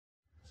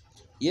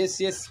Yes,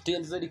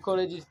 TNZ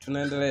College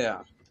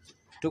tunaendelea.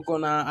 Tuko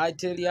na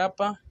itel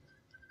hapa.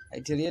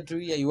 Itel yetu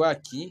hii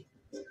haiwaki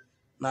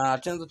na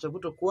chanzo cha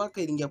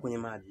kutokuwaka iliingia kwenye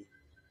maji.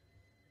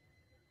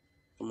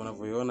 Kama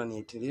unavyoiona ni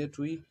itel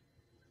yetu hii.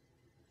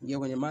 Ingia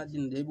kwenye maji,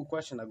 najaribu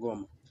kuwasha na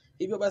goma.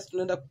 Hivyo basi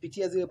tunaenda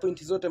kupitia zile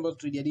pointi zote ambazo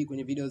tulijadili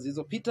kwenye video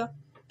zilizopita.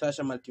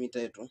 Tutasha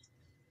multimeter yetu.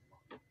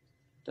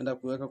 Tutaenda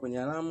kuweka kwenye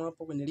alama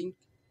hapo kwenye link.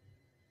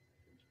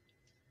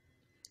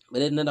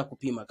 Baadaye tunaenda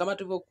kupima. Kama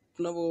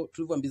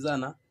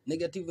tulivyoambizana,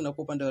 negative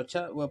inakuwa upande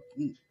wa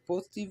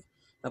positive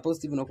na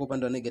positive inakuwa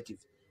upande wa negative.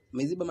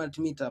 Umeziba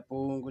multimeter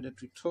hapo, ngoja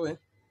tuitoe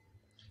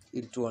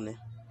ili tuone.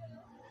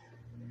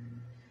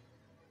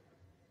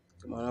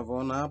 Kama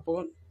unavyoona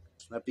hapo,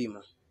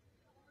 tunapima.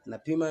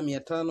 Napima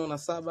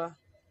 507.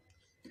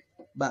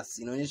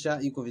 Basi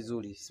inaonyesha iko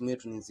vizuri, simu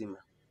yetu ni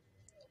nzima.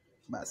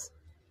 Basi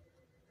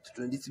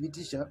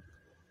tunadhibitisha.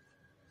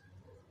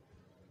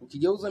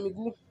 Ukigeuza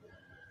miguu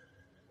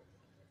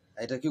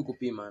haitakiwi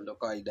kupima, ndio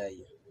kawaida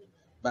hiyo.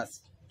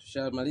 Basi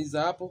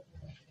tushamaliza hapo,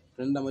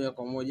 tunaenda moja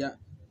kwa moja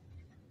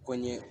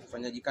kwenye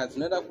ufanyaji kazi.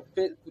 Tunaenda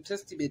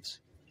kutest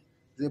bet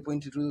zile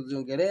pointi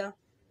tulizoziongelea,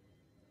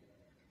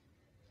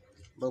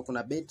 ambao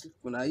kuna bet,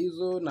 kuna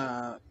hizo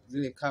na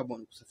zile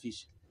carbon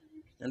kusafisha.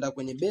 Tunaenda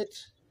kwenye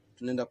bet,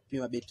 tunaenda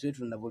kupima bet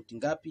yetu na volt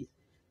ngapi,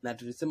 na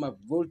tulisema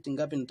volt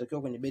ngapi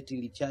inatakiwa kwenye bet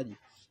ili charge.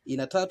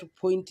 Ina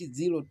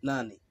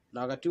 3.08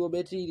 na wakati huo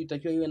bet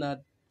ilitakiwa iwe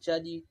na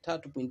charge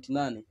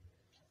 3.8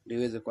 ndio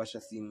iweze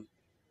kuwasha simu.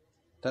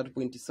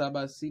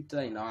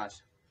 3.76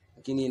 inawasha,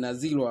 lakini ina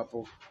 0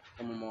 hapo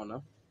kama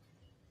umeona.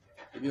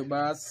 Hivyo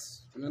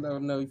basi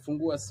tunaenda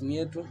kuifungua simu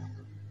yetu.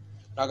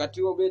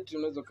 Wakati huo betri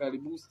unaweza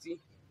kalibusti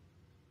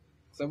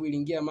kwa sababu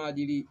iliingia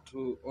maji, ili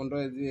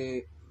tuondoe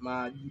zile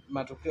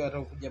matokeo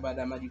yatakokuja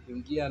baada ya maji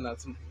kuingia na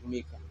simu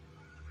kutumika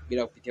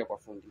bila kupitia kwa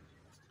fundi.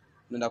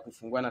 Tunaenda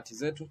kufungua nati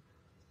zetu.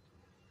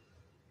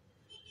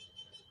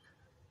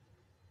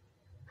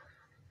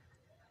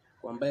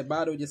 Kwa ambaye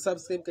bado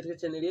hujasubscribe katika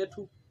channel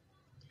yetu,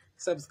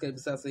 subscribe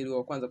sasa ili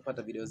wa kwanza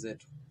kupata video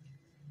zetu.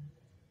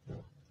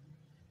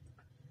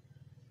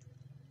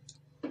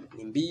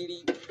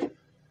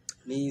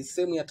 Ni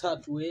sehemu ya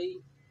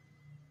 3A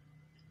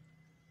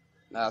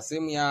na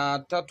sehemu ya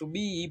 3B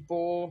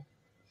ipo,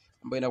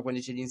 ambayo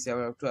inakuonyesha jinsi ya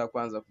hatua ya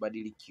kwanza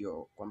kubadili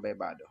kioo kwa ambaye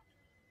bado.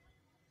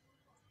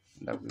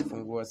 Nenda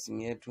kufungua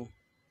simu yetu.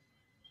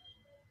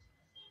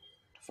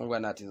 Tufungua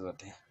nati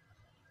zote.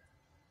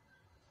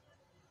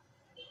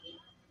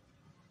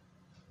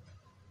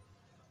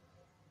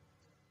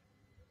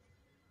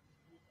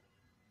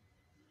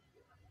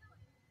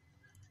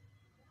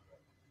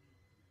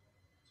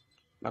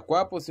 Na kwa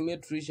hapo simu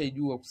yetu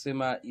tulishaijua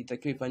kusema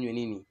itakiwa ifanywe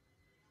nini.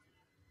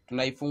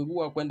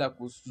 Tunaifungua kwenda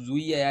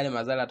kuzuia yale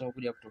madhara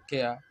yatakayokuja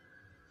kutokea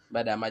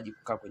baada ya maji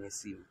kukaa kwenye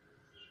simu.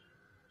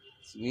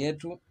 Simu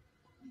yetu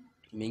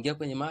imeingia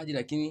kwenye maji,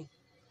 lakini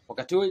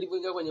wakati huo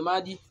ilipoingia kwenye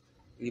maji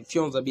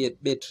ilifyonza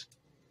betri.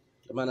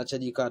 Kwa maana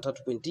chaji ikawa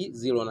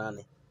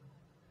 3.08.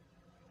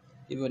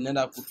 Hivyo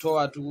ninaenda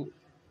kutoa tu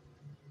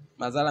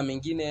madhara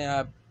mengine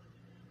ya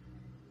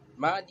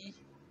maji,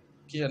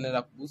 kisha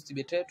ninaenda kuboost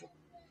betri yetu.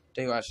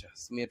 Tutaiwasha,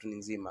 simu yetu ni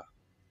nzima.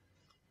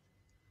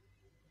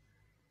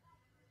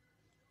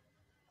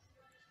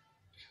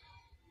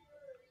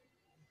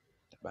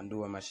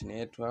 Tabandua mashine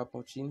yetu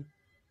hapo chini.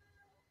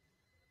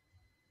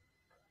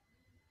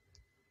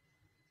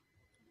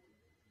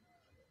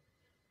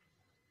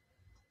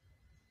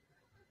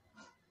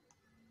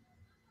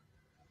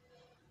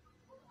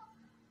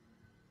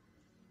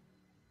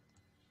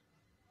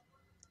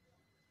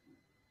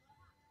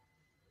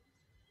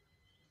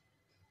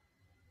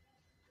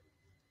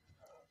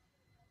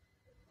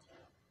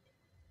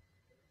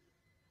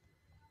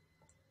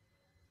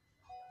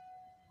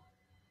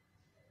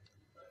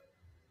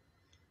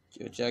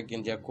 Kioo chake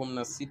ndia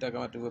 16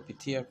 kama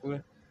tulivyopitia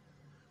kule.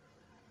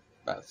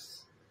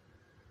 Basi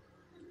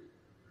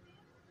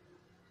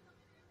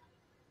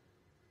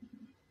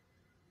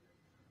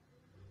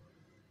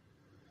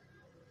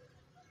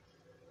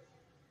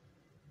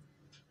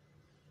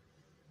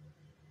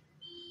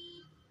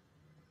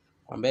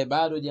ambaye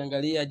bado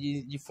jiangalia,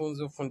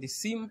 jifunze ufundi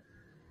simu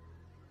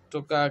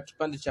kutoka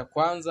kipande cha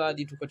kwanza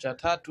hadi tuko cha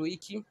 3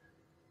 hiki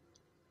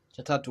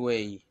cha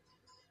 3A.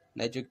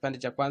 Na hicho kipande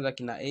cha kwanza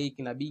kina A,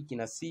 kina B,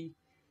 kina C.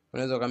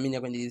 Unaweza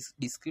ukaminya kwenye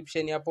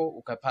description hapo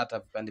ukapata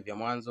vipande vya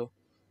mwanzo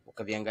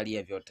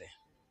ukaviangalia vyote.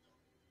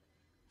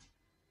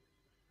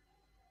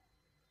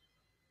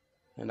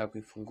 Naenda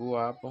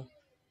kuifungua hapo.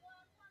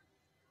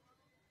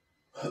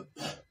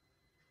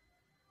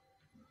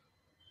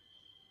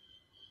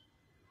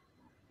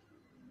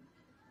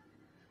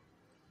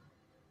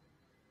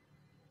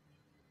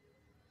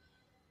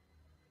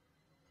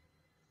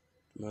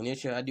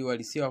 Tumeonyesha hadi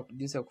uhalisia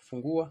jinsi ya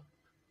kufungua,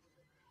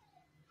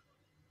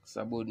 kwa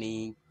sababu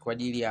ni kwa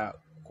ajili ya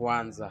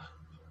kwanza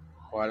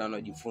kwa wale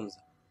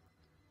wanaojifunza.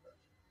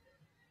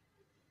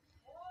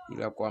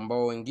 Ila kwa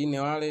ambao wengine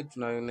wale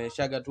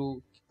tunaonyeshaga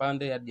tu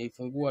kipande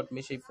hajaifungua,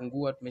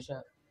 tumeshaifungua,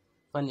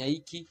 tumeshafanya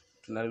hiki,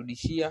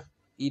 tunarudishia.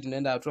 Hii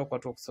tunaenda hatua kwa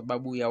hatua kwa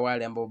sababu ya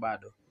wale ambao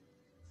bado.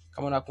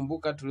 Kama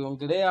unakumbuka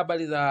tuliongelea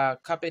habari za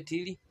carpet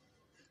hili,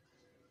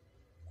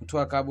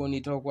 kutoa carbon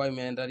itakuwa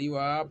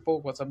imeandaliwa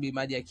hapo kwa sababu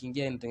maji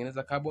yakiingia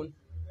inatengeneza carbon.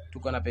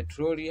 Tuko na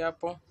petroli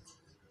hapo.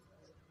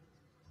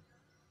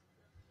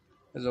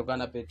 Unaweza kuwa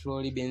na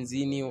petroli,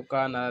 benzini,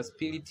 ukawa na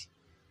spirit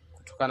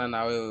kutokana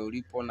na wewe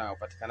ulipo na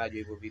upatikanaji wa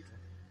hivyo vitu.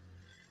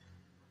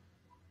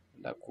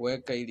 Na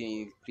kuweka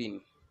ili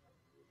clean.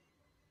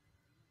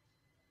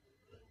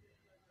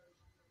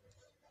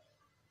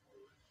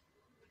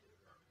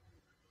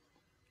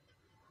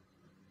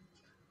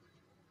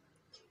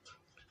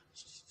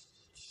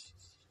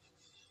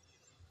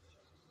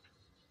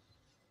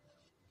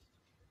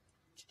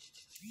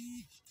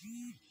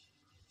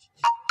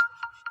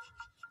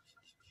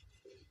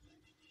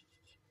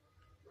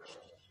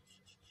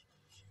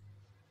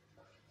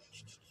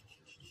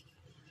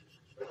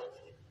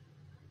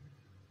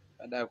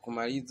 Baada ya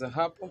kumaliza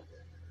hapo,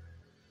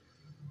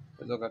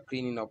 unaweza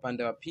clean na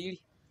upande wa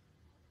pili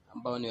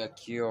ambao ni wa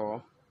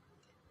kioo,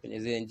 kwenye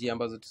zile njia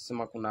ambazo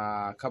tusema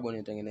kuna carbon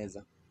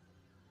inatengeneza.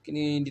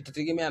 Lakini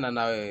nitategemeana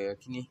na wewe,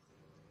 lakini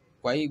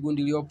kwa hii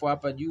gundi iliyopo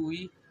hapa juu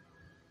hii,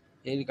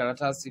 ili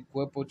karatasi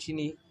kuwepo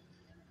chini,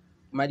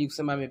 maji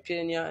kusema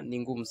yamepenya ni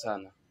ngumu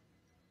sana.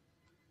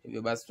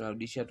 Hivyo basi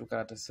tunarudishia tu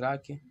karatasi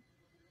lake.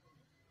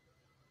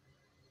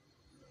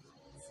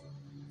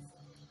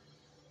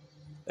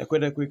 Na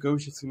kwenda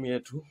kuikausha simu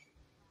yetu.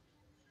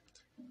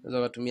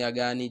 Unaweza kutumia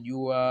gani,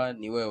 jua,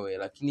 ni wewe.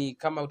 Lakini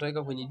kama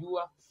utaweka kwenye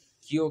jua,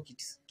 kioo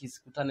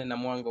kisikutane na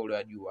mwanga ule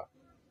wa jua.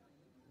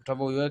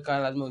 Utakapoiweka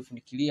lazima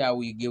uifundikilie au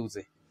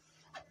uigeuze.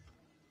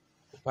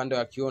 Upande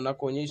wa kioo na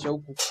kuonyesha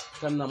huku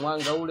kutana na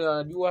mwanga ule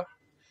wa jua,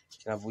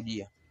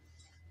 kinavujia.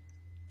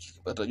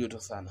 Kipata joto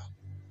sana.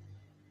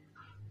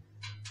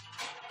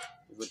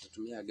 Hivyo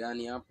tutumia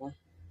gani hapo.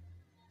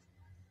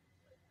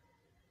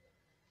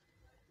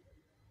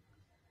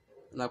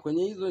 Na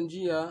kwenye hizo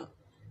njia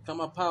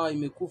kama power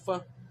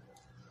imekufa,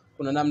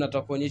 kuna namna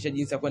tutakuonyesha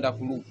jinsi ya kwenda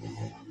kulupu.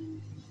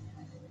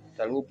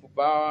 Talupu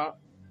power,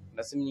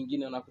 na simu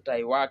nyingine unakuta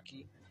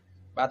haiwaki.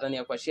 Button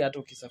ya kuashia hata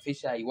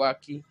ukisafisha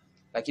haiwaki,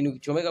 lakini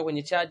ukichomeka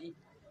kwenye chaji,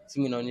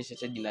 simu inaonyesha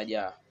chaji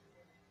inajaa.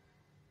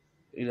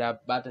 Ila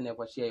button ya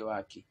kuashia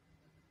haiwaki.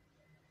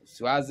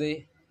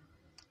 Usiwaze,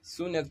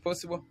 soon as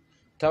possible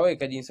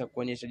taweka jinsi ya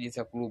kuonyesha jinsi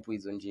ya kulupu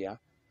hizo njia.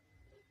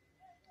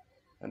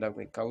 Naenda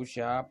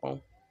kuikausha hapo.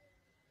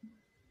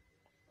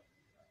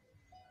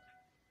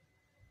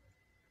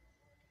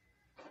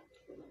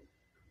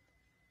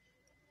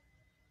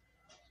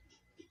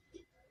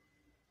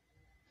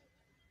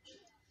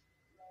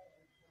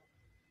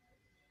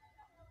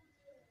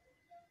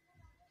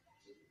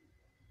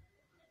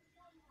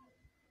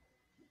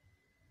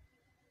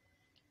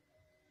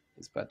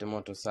 Isipate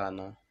moto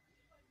sana.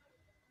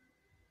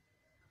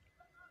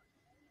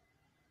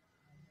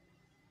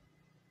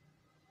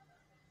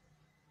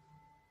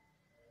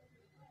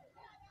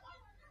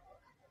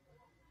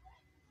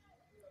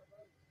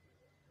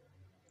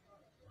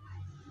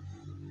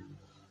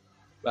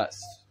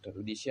 Basi,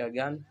 tutarudishia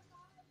gani.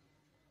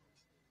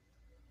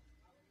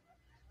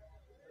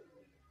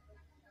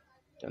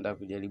 Tutaenda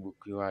kujaribu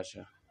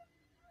kuiwasha.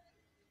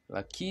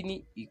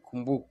 Lakini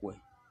ikumbukwe,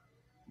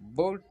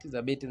 volt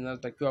za betri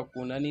zinazotakiwa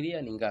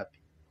kunanilia ni ngapi?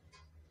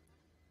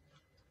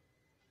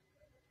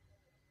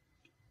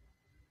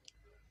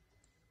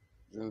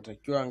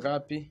 Zinatakiwa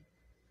ngapi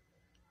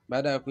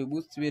baada ya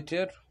kuiboost betri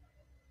yetu?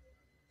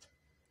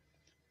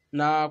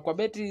 Na kwa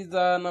betri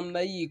za namna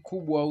hii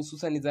kubwa,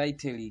 hususan za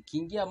Itel,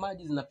 kiingia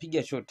maji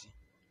zinapiga shoti.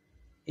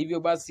 Hivyo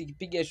basi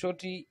ikipiga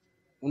shoti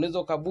unaweza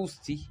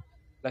ukaboost,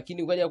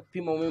 lakini ukaja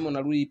kupima umeme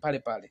unarudi pale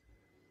pale.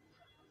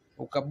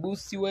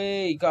 Ukaboost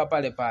ikawa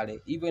pale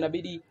pale. Hivyo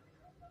inabidi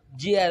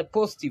GR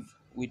positive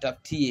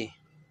uitaftie.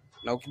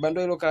 Na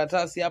ukibandua hilo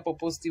karatasi hapo,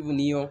 positive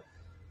ni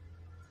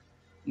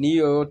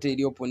hiyo yote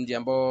iliyopo nje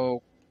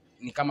ambao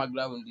ni kama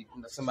ground,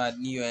 tunasema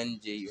ni hiyo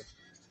nje hiyo.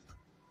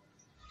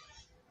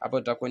 Hapo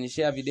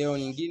tutakuonyeshia video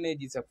nyingine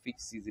jinsi ya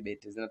kufix hizi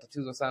betri. Zina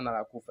tatizo sana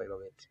la kufa hilo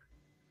betri.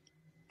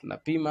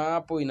 Tunapima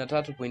hapo ina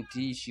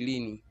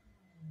 3.20.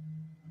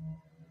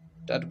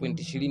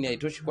 3.20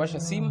 haitoshi kuwasha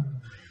simu.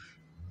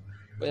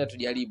 Ngoja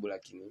tujaribu,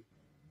 lakini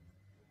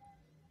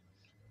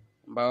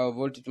ambao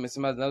volti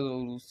tumesema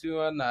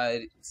zinazoruhusiwa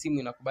na simu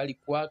inakubali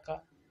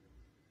kuwaka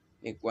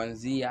ni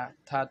kuanzia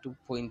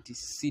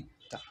 3.6,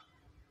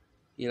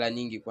 ila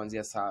nyingi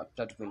kuanzia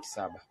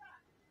 3.7.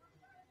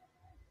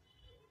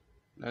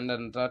 Naenda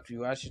nataka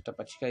tuiwashe,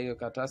 tutapachika hiyo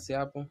karatasi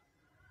hapo.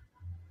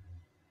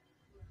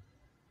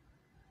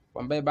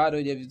 Kwa ambaye bado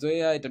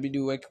hujavizoea itabidi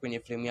uweke kwenye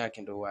frame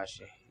yake ndio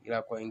uwashe,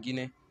 ila kwa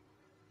wengine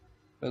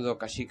unaweza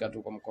ukashika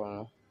tu kwa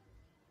mkono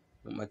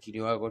na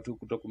makini wako tu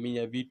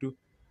kutokuminya vitu.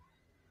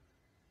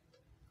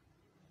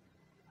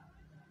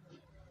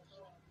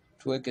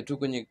 Tuweke tu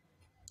kwenye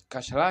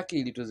kasha lake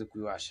ili tuweze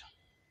kuiwasha.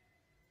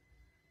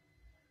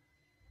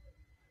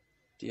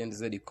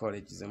 TNZ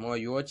College, the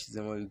more you watch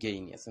the more you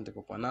gain. Asante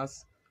kwa kuwa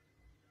nasi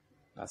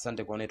na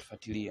asante kwa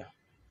unayetufuatilia.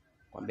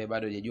 Kwambie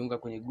bado hujajiunga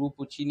kwenye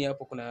grupu, chini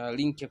hapo kuna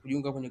link ya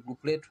kujiunga kwenye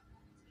grupu letu.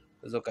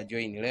 Unaweza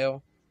ukajoin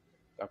leo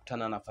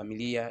ukakutana na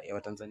familia ya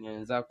Watanzania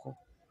wenzako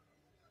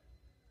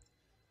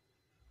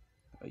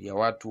ya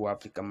watu wa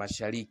Afrika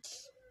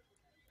Mashariki,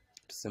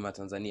 tusema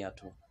Tanzania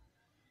tu.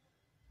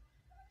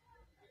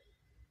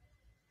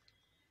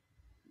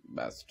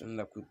 Basi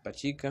tunaenda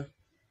kuipachika,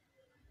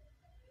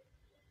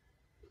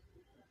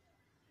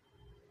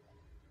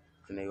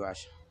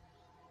 tunaiwasha.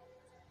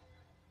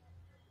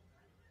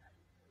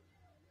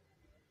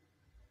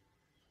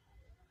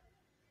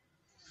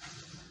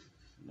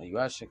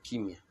 Naiwasha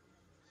kimya.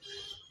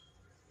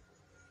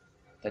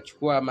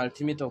 Tachukua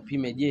multimeter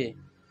upime, je,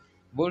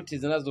 volti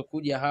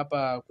zinazokuja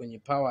hapa kwenye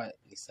power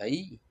ni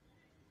sahihi?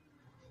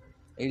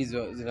 Ili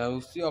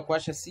zinaruhusiwa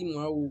kuwasha simu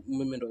au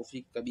umeme ndio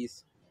ufiki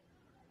kabisa.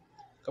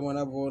 Kama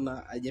unavyoona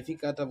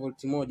haijafika hata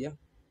volti moja.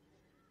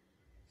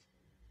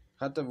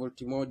 Hata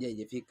volti moja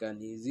haijafika,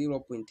 ni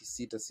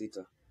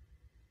 0.66.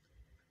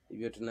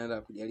 Hivyo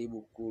tunaenda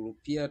kujaribu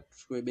kurupia,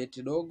 tuchukue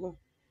beti dogo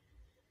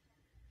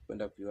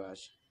kwenda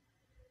kuiwasha.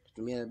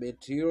 Tutumia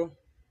beti hilo.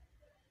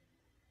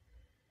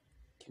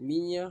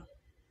 Kiminya.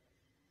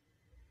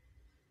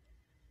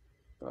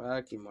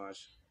 Paa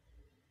kimwasha.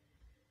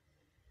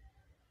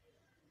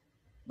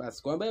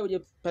 Basi kwa ambaye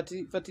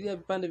hujafuatilia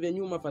vipande vya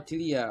nyuma,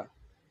 fuatilia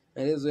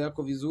maelezo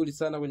yako vizuri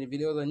sana kwenye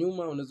video za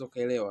nyuma, unaweza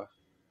kaelewa.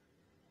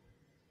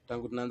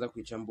 Tangu tunaanza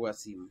kuichambua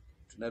simu.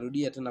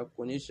 Tunarudia tena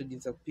kuonyesha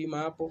jinsi ya kupima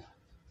hapo.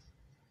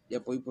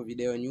 Japo ipo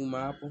video nyuma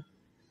hapo.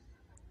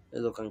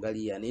 Unaweza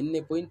kaangalia ni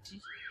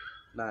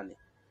 4.8.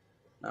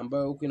 Na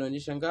ambayo huku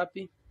inaonyesha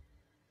ngapi?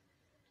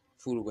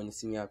 Full kwenye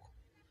simu yako.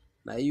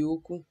 Na hii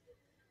huku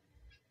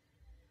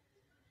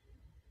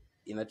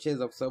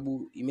inacheza kwa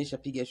sababu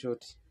imeshapiga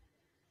shoti.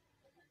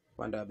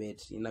 Panda wa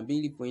betri ina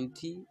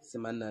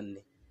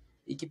 2.84.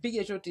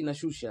 Ikipiga shoti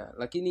inashusha,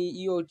 lakini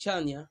hiyo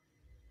chanya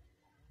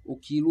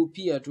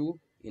ukilupia tu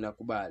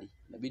inakubali.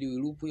 Inabidi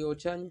uilupu hiyo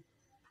chanya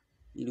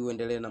ili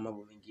uendelee na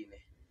mambo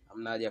mengine.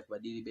 Hamna haja ya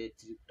kubadili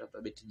betri,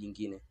 kutafuta betri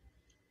jingine.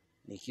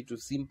 Ni kitu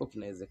simple,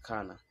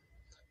 kinawezekana.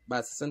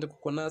 Basi asante kwa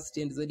kuwa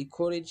nasi dlight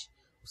college.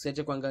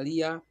 Usiache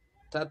kuangalia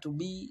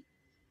 3B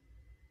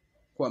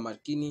kwa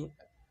makini.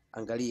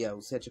 Angalia,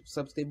 usiache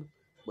kusubscribe,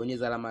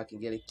 bonyeza alama ya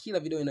kengele kila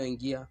video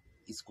inayoingia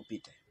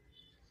isikupite.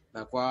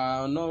 Na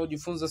kwa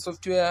wanaojifunza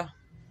software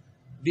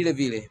vile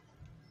vile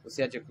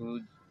usiache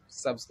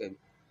kusubscribe.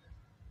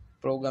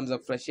 Programs za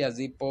kufreshia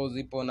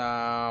zipo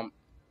na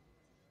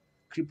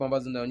clip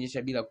ambazo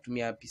zinaonyesha bila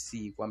kutumia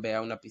PC. Kwa ambaye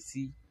hauna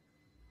PC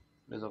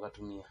unaweza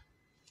kutumia.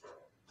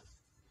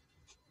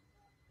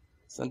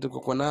 Asante kwa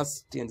kuwa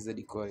nasi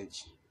dlight college.